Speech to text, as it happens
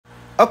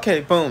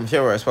Okay, boom,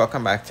 viewers,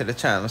 welcome back to the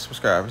channel.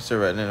 Subscribers, you're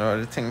ready, know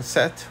the things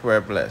set.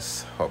 We're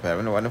blessed. Hope you're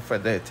having a wonderful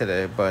day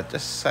today. But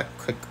just a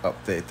quick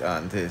update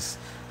on this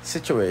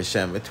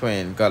situation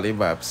between Gully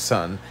Bop's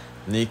son,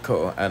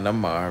 Niko, and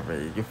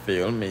Amari. You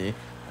feel me?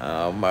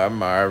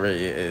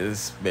 Amari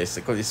is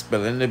basically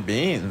spilling the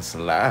beans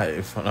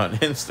live on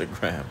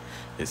Instagram.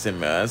 You see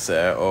me, I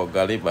say, oh,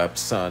 Gully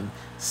Bop's son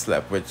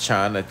slept with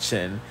Shauna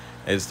Chyn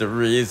is the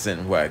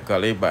reason why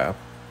Gully Bop,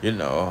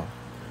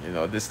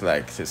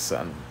 dislikes his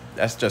son.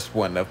 That's just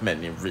one of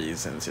many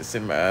reasons. You see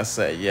me, I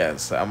say,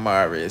 yes,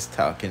 Amari is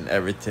talking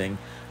everything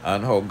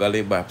on how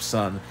Gully Bop's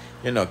son,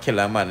 kill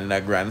a man in a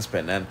grand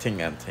spend and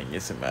thing. You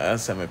see me, I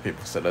say, my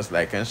people, so just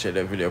like and share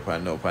the video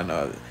on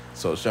all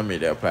social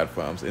media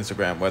platforms,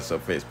 Instagram, WhatsApp,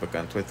 Facebook,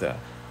 and Twitter.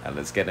 And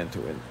let's get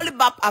into it. Gully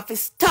Bop have to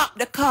stop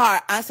the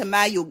car and say,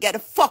 man, you get the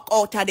fuck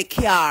out of the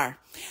car.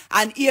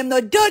 And him no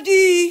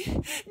daddy,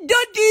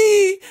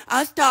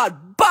 and start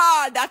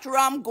ball that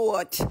ram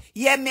goat.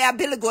 Yeah, me a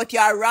billy goat, you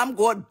a ram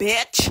goat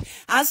bitch.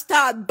 And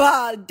start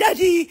ball,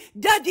 daddy.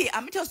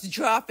 I'm just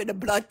draw for the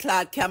blood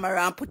clot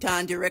camera and put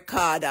on the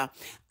recorder.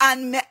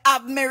 And me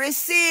have me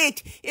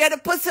receipt. Here the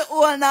pussy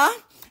owner.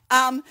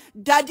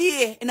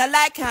 Daddy, in a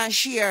like and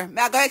share, me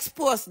I go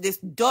expose this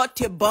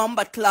dirty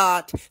bomber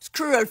clot,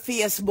 squirrel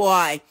face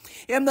boy.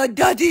 Him no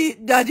daddy,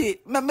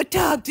 me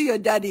talk to you,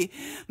 daddy.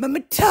 Me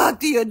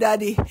talk to you,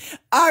 daddy.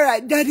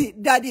 Alright,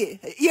 daddy.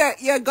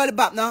 Here, Gully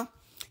Bop now.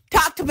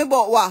 Talk to me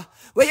about what?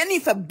 When you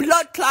need for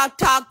blood clot,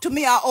 talk to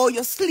me or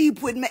you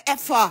sleep with me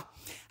effer.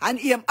 And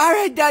him,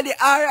 alright, daddy.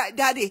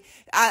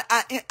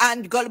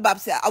 And Gully Bop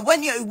said,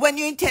 when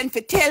you intend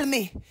to tell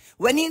me,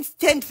 when you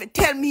intend to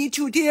tell me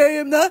to hear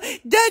him now,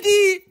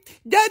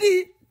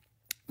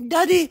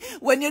 Daddy,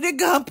 when you're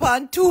gone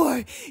on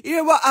tour,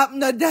 hear what happened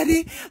now,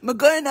 daddy? Me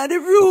going in the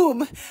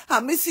room,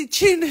 and me see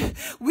Chyn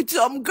with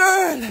some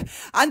girl,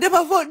 and them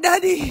about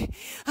daddy.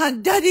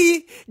 And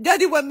daddy,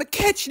 when me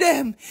catch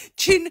them,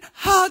 Chyn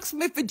asks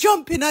me for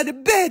jump in the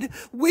bed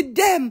with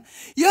them.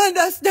 You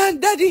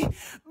understand, daddy?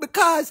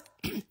 Because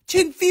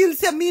Chyn feels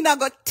that me not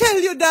gonna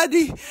tell you,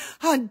 daddy.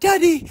 And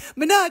daddy,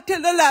 me not tell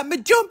a lie. Me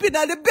jump in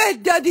the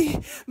bed, daddy.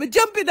 Me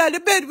jump in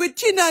the bed with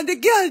Chyn and the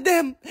girl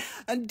them.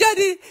 And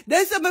daddy,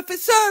 they say me for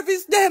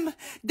service them.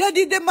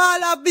 Daddy, them all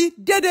have me.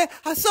 Daddy,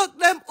 I suck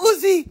them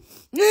Uzi.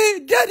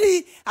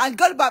 Daddy. And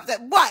Gully Bop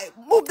said, why?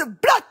 Move the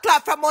blood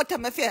clot from out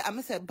of my face. And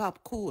I said, Bob,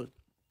 cool.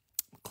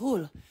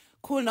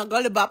 Now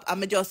Gully Bop,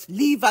 I'ma just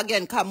leave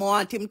again, cause I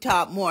want him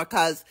talk more,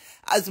 cause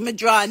as me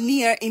draw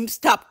near him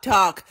stop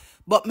talk.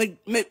 But me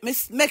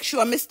make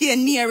sure me stay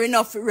near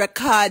enough to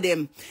record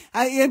him.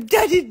 I am,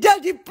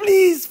 daddy,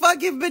 please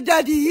forgive me,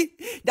 daddy.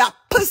 That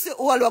pussy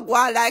all go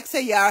on like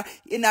say you're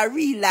in a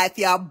real life,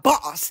 you're a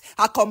boss.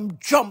 I come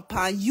jump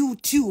on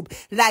YouTube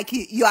like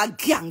you're a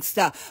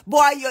gangster.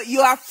 Boy,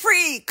 you're a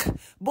freak.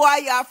 Boy,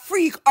 you're a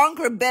freak.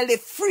 Uncle Belly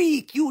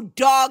freak. You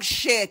dog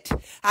shit.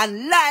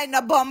 And lying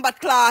a bomber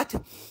clot.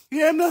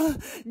 Yeah,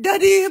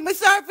 daddy, me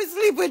sorry for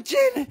sleep with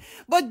Chyn.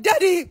 But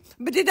daddy,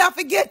 me did I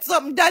forget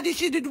something. Daddy,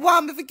 she did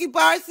want me to keep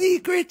our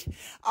secret.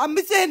 And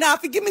me saying now,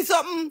 forgive me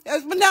something.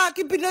 Else me not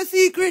keeping a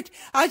secret.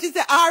 And she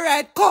said,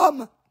 alright,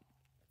 come.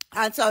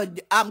 And so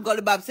I'm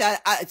Gully Bop said,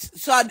 I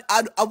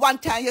one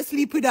time you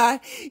sleep with her.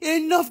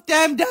 Enough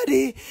time,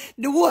 daddy.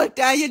 The whole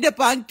time you dip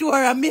on tour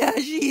and me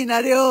and she in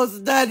the house,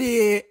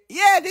 daddy.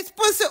 Yeah, this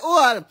pussy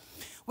all.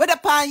 Went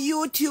up on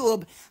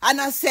YouTube.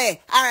 And I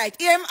say, alright,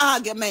 hear him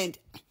argument.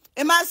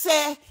 Him I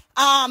say,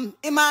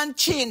 him and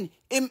Chyn,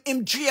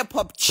 him drape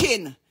up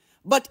Chyn.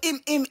 But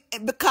him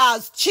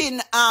because Chyn,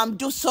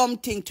 do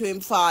something to him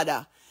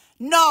father.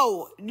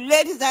 No,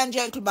 ladies and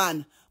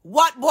gentlemen,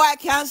 what boy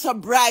can so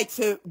bright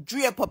for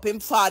drape up him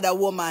father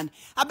woman?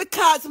 And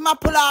because him a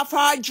pull off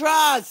her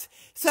drawers.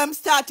 So him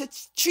start to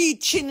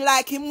treat Chyn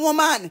like him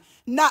woman,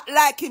 not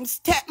like him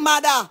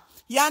stepmother.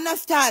 You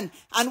understand?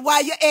 And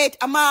why you hate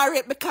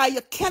Amari? Because you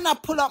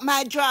cannot pull up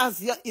my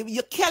drawers.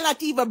 You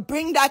cannot even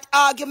bring that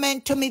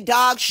argument to me,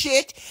 dog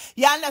shit.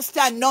 You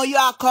understand? No, you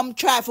are come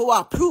try for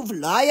what? Prove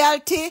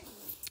loyalty?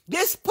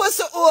 This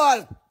pussy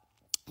all.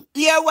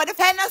 Yeah, what if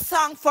I a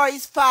song for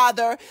his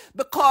father?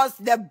 Because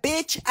the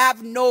bitch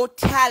have no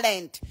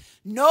talent.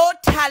 No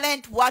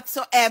talent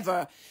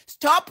whatsoever.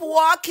 Stop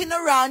walking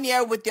around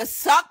here with your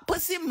suck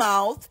pussy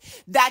mouth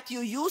that you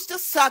used to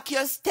suck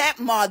your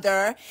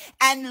stepmother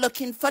and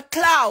looking for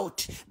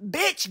clout.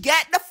 Bitch,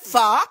 get the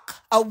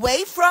fuck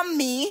away from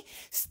me.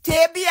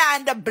 Stay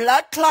behind the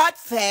blood clot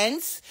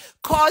fence,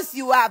 cause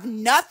you have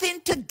nothing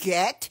to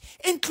get,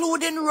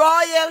 including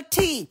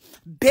royalty.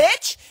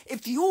 Bitch,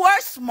 if you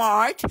were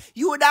smart,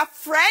 you would have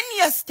friend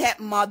your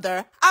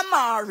stepmother,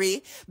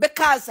 Amari,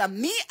 because of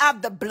me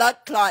have the blood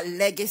clot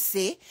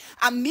legacy,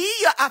 and me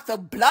you have the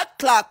blood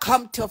clot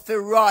come to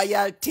for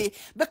royalty,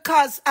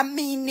 because I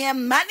mean a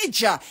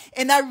manager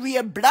in a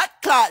real blood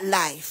clot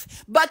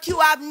life. But you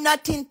have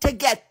nothing to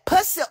get,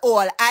 pussy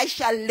all. I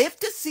shall live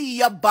to see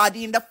your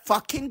body in the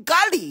fucking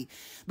gully.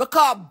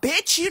 Because,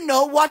 bitch, you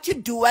know what you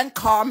do and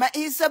karma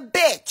is a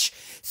bitch.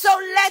 So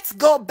let's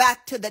go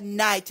back to the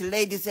night,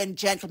 ladies and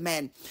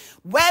gentlemen,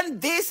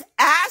 when this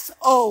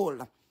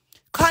asshole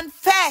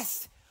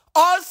confessed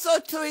also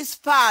to his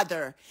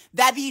father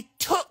that he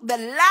took the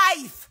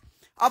life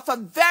of a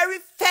very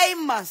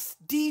famous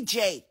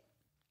DJ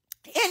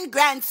in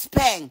Grand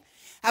Spang,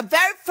 a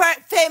very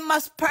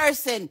famous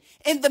person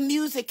in the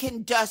music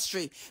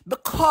industry,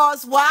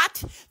 because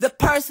what? The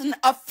person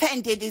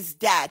offended his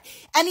dad.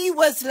 And he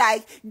was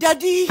like,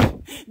 Daddy,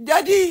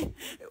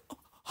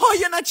 oh,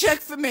 you not check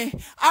for me?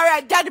 All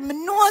right, Daddy,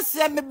 me know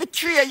say me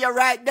betray you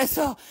right there,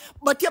 so.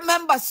 But you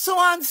remember so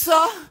and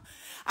so?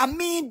 And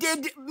me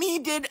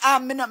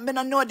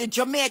not know the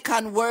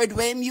Jamaican word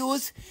we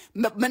use.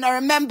 Me not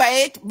remember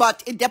it,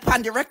 but it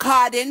depend the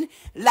recording.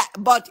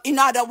 But in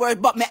other words,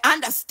 but me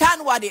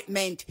understand what it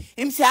meant.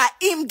 Him say,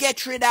 him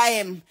get rid of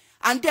him.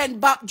 And then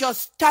Bob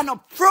just stand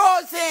up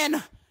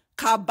frozen.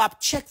 Cause Bob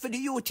check for the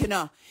youth, you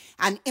know.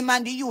 And him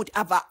and the youth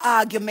have an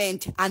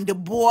argument. And the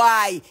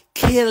boy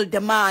killed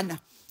the man.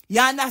 You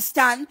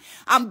understand?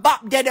 And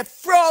Bob did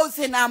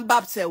frozen. And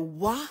Bob said,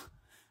 what?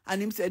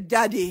 And him said,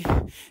 Daddy,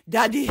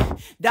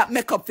 that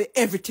make up for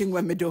everything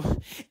when me do.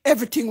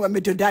 Everything when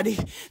me do, Daddy.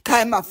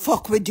 Cause I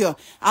fuck with you.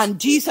 And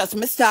Jesus,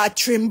 me start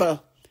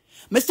tremble.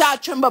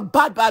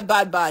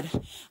 Bad.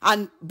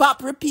 And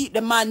Bob repeat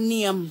the man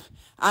name.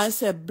 And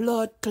said,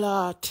 blood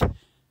clot.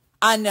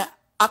 And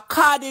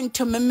according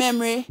to my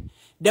memory,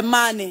 the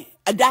man,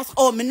 that's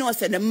all me know,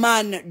 said the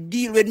man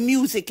deal with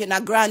music in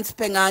a Grand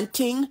Spang and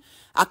thing.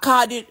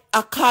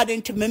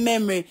 According to my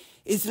memory,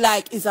 it's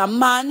like, it's a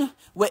man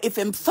where if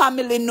him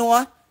family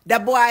know, the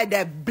boy,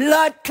 the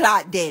blood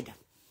clot dead.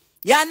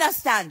 You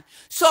understand?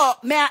 So,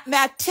 may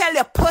I tell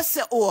you,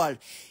 pussy all,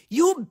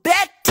 you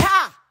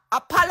better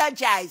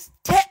apologize.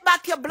 Take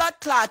back your blood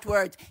clot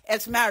words,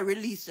 else may I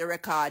release the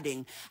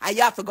recording. And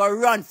you have to go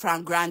run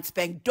from Grand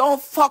Spang.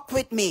 Don't fuck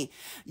with me.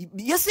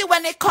 You see,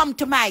 when it come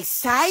to my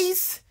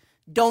size,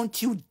 don't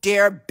you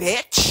dare,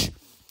 bitch.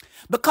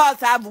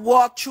 Because I've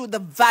walked through the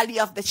valley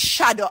of the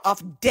shadow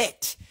of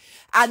death.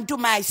 And do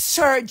my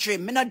surgery.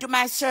 Me not do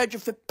my surgery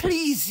for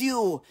please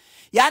you.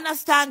 You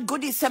understand?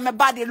 Goody say my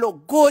body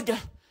look good.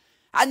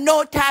 And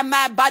no time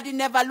my body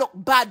never look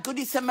bad.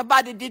 Goody say my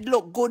body did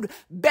look good.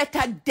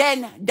 Better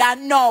then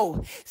than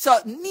now.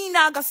 So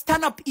Nina gonna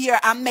stand up here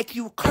and make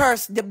you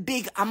curse the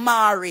big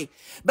Amari.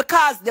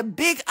 Because the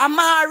big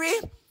Amari,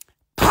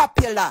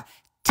 popular,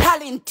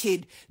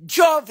 talented,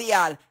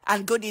 jovial,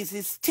 and Goodies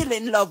is still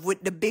in love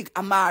with the big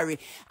Amari.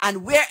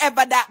 And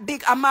wherever that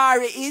big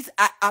Amari is,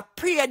 I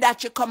pray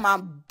that you come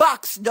and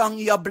box down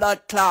your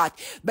blood clot.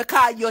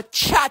 Because you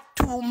chat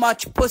too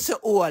much pussy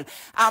hole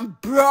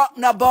and broke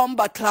no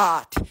bomber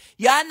clot.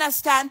 You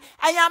understand?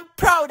 I am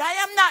proud. I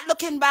am not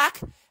looking back.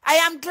 I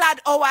am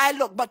glad how I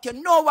look. But you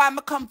know why I'm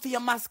come for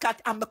your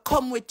mascot and I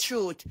come with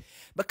truth.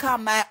 Because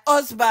my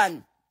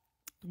husband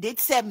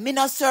did say, me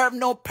no serve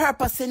no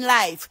purpose in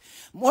life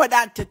more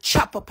than to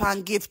chop up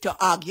and give to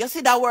hug. You see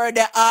that word,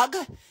 the hug?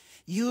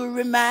 You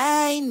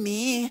remind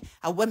me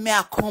of where me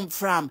I come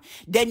from.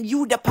 Then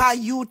you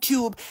upon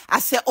YouTube,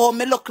 I say, oh,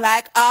 me look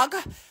like hug.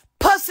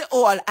 Pussy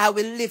all, I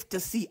will live to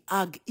see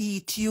hug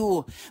eat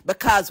you.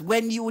 Because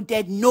when you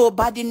dead,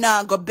 nobody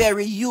now go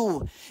bury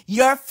you.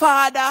 Your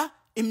father,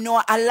 him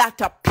know a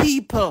lot of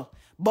people.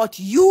 But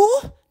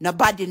you,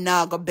 nobody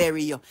now go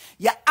bury you.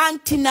 Your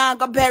auntie now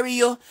go bury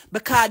you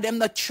because them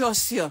not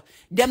trust you.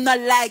 Them not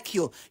like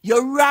you.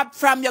 You robbed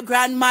from your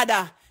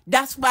grandmother.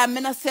 That's why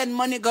me not send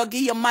money go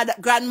give your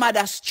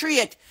grandmother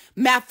straight.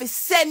 Me have to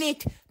send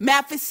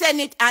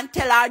it and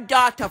tell our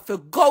daughter to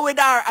go with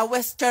her a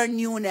Western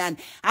Union.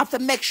 I have to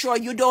make sure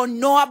you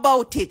don't know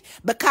about it.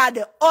 Because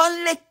the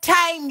only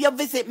time you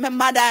visit my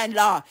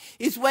mother-in-law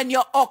is when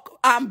you're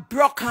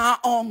broke and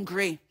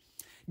hungry.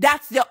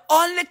 That's the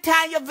only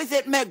time you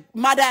visit my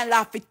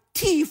mother-in-law for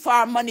tea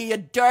for money, you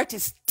dirty,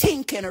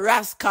 stinking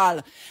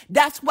rascal.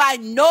 That's why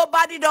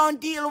nobody don't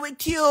deal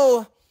with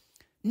you.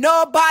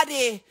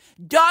 Nobody.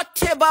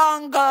 Dirty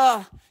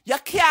bungle. You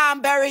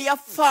can't bury your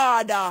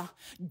father.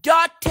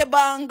 Dirty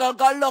bungle,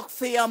 go look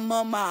for your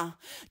mama.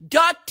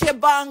 Dirty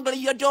bungle,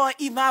 you don't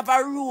even have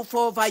a roof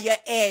over your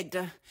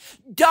head.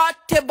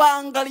 Dirty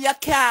bungle, you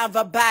can't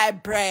even buy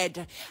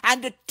bread.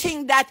 And the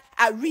thing that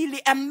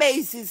really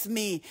amazes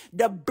me,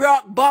 the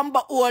broke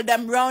bumper all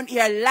them round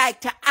here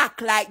like to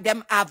act like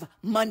them have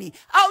money.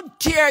 How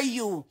dare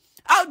you?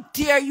 How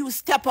dare you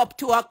step up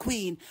to a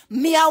queen?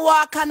 Me a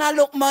walk and I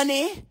look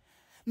money.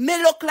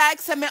 Me look like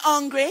some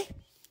hungry.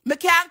 Me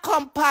can't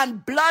come on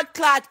blood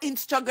clot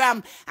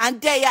Instagram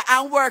and there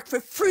and work for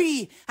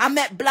free and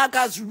make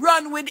bloggers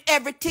run with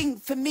everything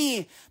for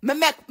me.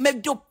 Me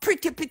do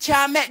pretty picture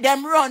and make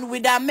them run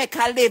with and make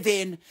a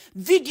living.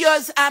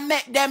 Videos and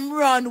make them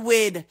run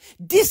with.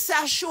 This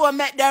a show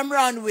make them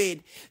run with.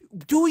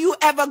 Do you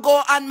ever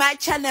go on my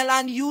channel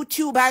on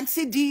YouTube and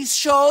see these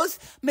shows?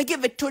 Me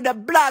give it to the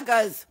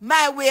bloggers.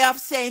 My way of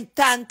saying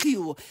thank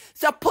you.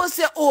 So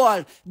pussy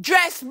all,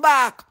 dress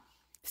back.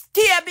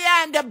 Stay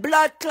behind the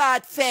blood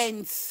clot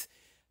fence.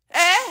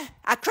 Eh?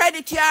 I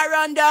credit you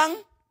run down.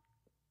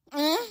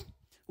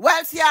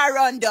 Whilst you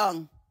run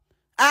down.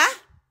 Huh?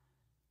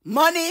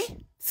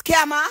 Money?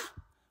 Scammer?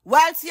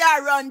 Whilst you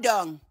run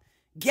down.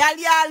 Girl,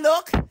 you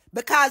look.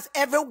 Because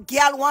every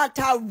girl want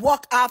to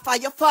walk off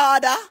of your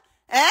father.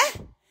 Eh?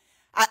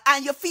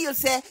 And you feel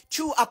say,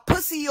 through a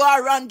pussy you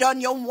are run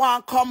down, you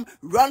want come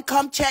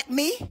check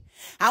me.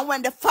 And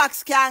when the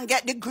fox can't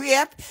get the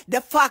grape,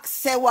 the fox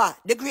say what?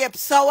 The grape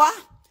sour?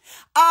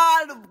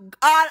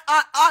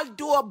 I'll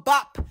do a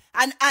bop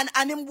and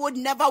it would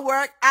never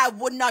work. I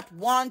would not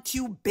want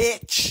you,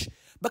 bitch.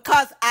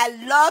 Because I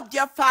loved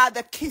your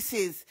father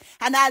kisses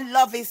and I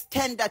love his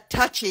tender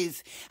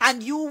touches.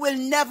 And you will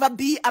never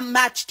be a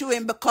match to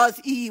him because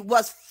he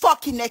was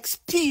fucking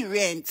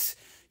experienced.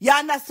 You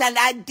understand?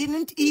 I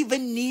didn't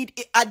even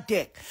need a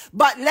dick.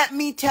 But let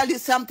me tell you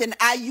something.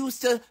 I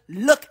used to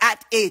look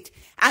at it.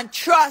 And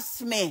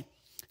trust me,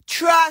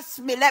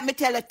 let me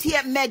tell you,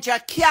 tape measure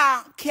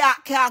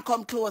can't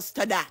come close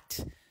to that.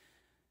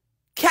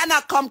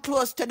 Cannot come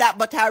close to that,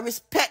 but I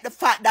respect the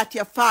fact that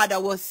your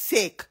father was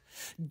sick.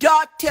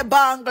 Dirty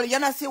bungle, you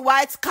know see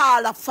why it's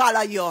called a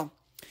follow you.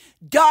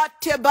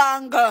 Dirty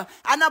bungle,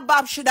 and a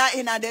Bob should have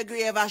in the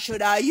grave, I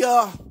should have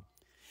you.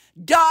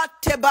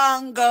 Dirty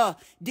bungle,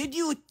 did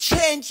you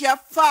change your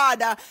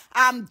father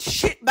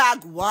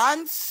shitbag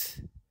once?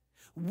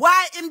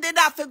 Why him did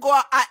have to go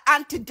at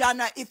Auntie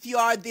Donna if you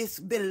are this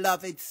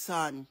beloved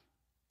son?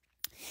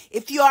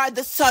 If you are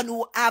the son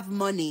who have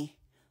money,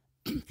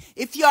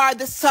 if you are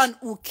the son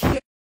who cares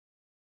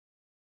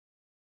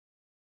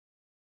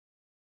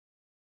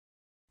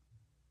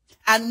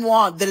and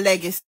want the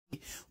legacy,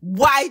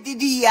 why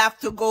did he have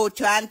to go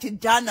to Auntie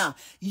Donna?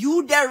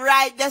 You the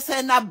right that's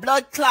in a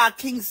blood clot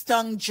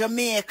Kingston,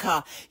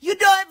 Jamaica. You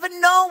don't even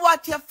know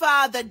what your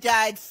father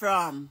died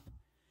from.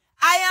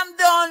 I am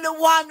the only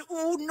one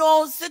who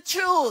knows the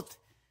truth.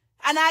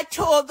 And I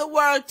told the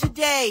world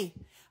today,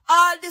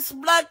 all this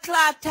blood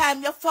clot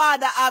time your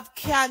father have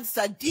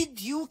cancer,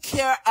 did you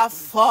care a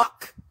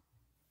fuck?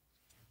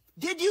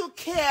 Did you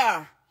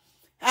care?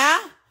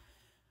 Huh?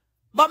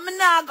 But me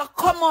not gonna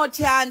come out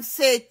here and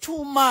say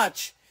too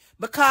much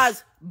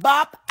because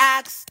Bob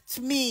asked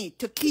me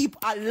to keep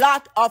a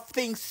lot of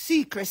things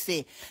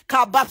secrecy.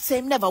 Cause Bob say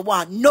him never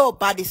want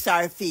nobody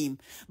sorry for him.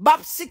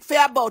 Bob sick for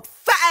about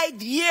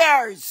 5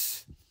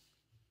 years.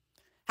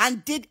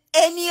 And did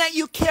any of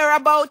you care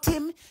about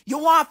him? You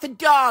want the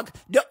dog,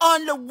 the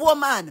only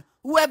woman,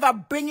 whoever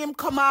bring him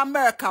come to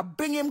America,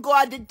 bring him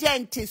go to the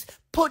dentist,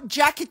 put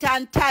jacket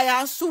and tie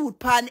and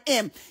suit on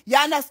him. You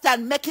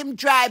understand? Make him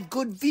drive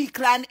good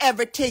vehicle and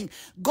everything.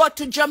 Go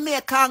to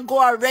Jamaica and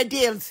go to Red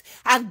Hills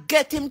and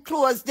get him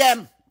clothes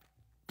them.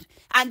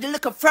 And the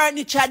little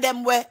furniture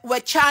them where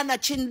Shauna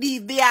Chyn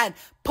leave behind.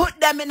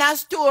 Put them in a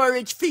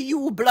storage for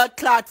you, blood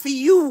clot, for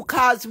you,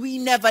 cause we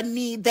never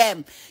need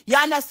them. You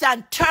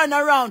understand? Turn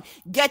around,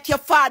 get your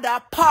father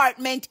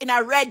apartment in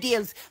a Red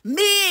Hills.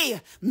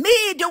 Me,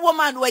 the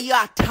woman where you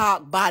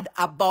talk bad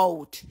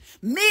about.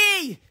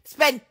 Me,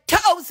 spend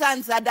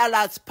thousands of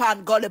dollars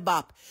on Gully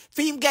Bop.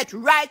 For him get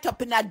right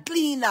up in a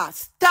Gleaner,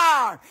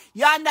 Star,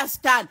 you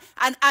understand?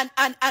 And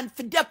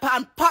for them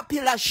on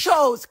popular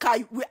shows,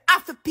 cause we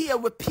have to pay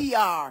with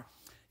PR.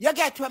 You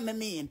get what I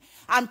mean?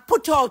 And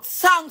put out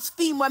songs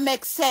for him that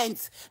make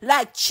sense,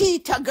 like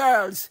Cheetah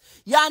Girls.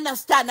 You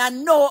understand?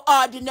 And No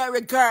Ordinary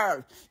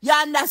Girl. You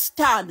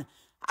understand?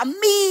 And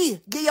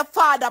me give your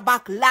father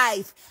back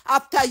life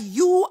after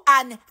you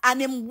and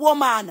him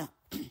woman.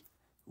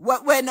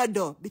 What when I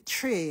do?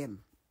 Betray him.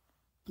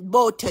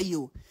 Both of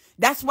you.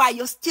 That's why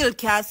you still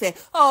can't say,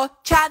 oh,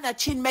 Shauna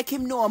Chyn make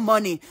him no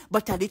money,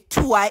 but at the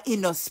two I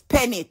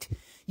spend it.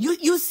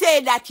 You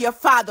say that your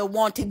father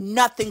wanted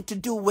nothing to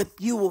do with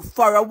you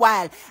for a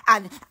while,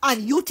 and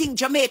you think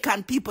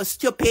Jamaican people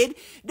stupid?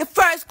 The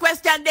first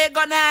question they're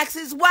gonna ask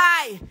is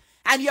why?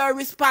 And your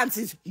response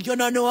is, you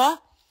don't know?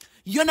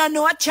 You don't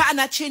know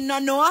Shauna Chyn no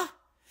know?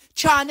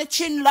 Shauna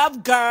Chyn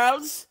love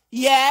girls,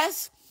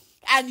 yes,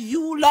 and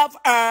you love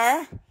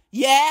her,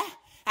 yeah,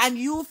 and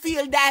you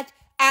feel that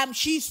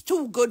she's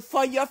too good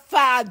for your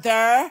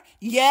father,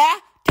 yeah?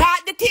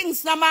 Talk the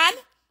things, no man.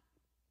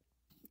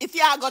 If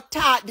y'all got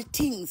taught the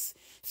things,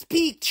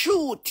 speak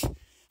truth,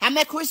 and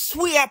make we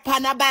swear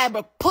upon a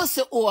Bible,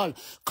 pussy hole.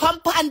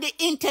 Come on the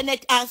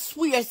internet and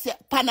swear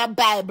upon a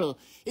Bible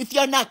if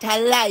you're not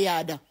a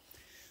liar.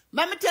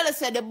 Let me tell you,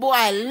 say the boy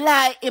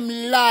lie, him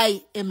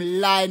lie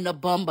in the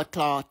bomber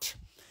clot.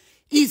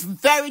 He's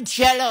very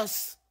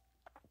jealous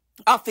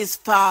of his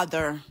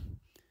father.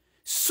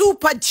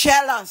 Super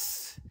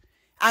jealous.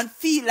 And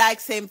feel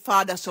like same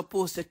father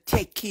supposed to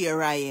take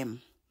care of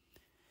him.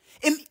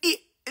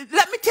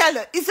 Let me tell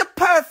you, it's a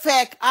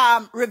perfect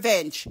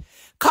revenge.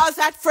 Cause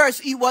at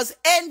first he was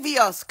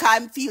envious. Cause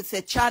him feel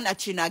say Shauna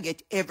Chyn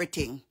get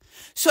everything.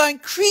 So him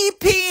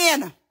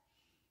creeping.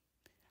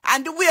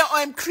 And the way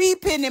I'm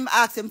creeping, him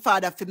ask him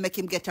father to make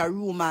him get a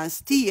room and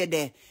stay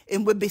there.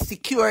 Him will be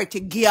security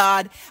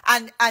guard.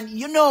 And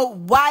you know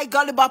why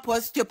Gully Bop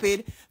was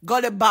stupid?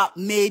 Gully Bop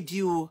made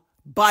you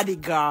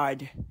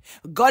bodyguard.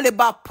 Gully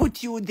Bop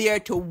put you there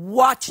to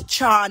watch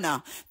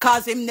Shauna.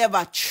 Cause him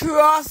never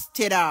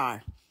trusted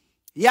her.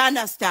 You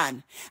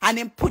understand? And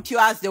him put you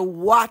as the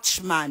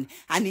watchman.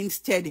 And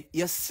instead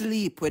you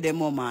sleep with the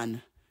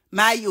woman.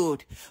 My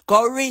youth,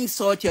 go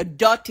rinse out your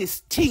dirty,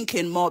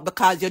 stinking mouth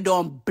because you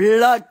don't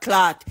blood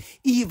clot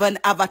even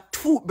have a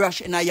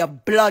toothbrush in your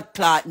blood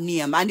clot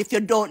name. And if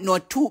you don't know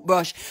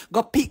toothbrush,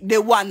 go pick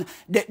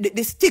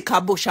the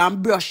sticker bush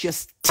and brush your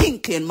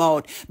stinking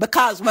mouth.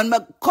 Because when I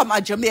come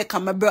to Jamaica,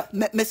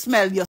 me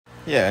smell you.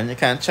 Yeah, and you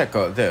can check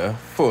out the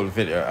full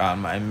video on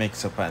my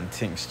Mix Up and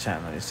Things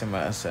channel. You see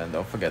what I'm saying?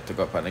 Don't forget to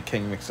go up on the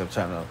King Mix Up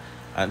channel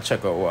and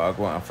check out what I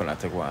go on for not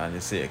to go on.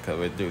 You see, because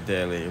we do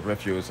daily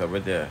reviews over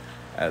there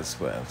as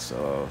well.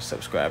 So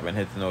subscribe and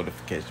hit the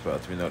notification bell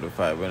to be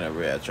notified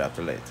whenever I drop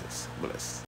the latest. Bless.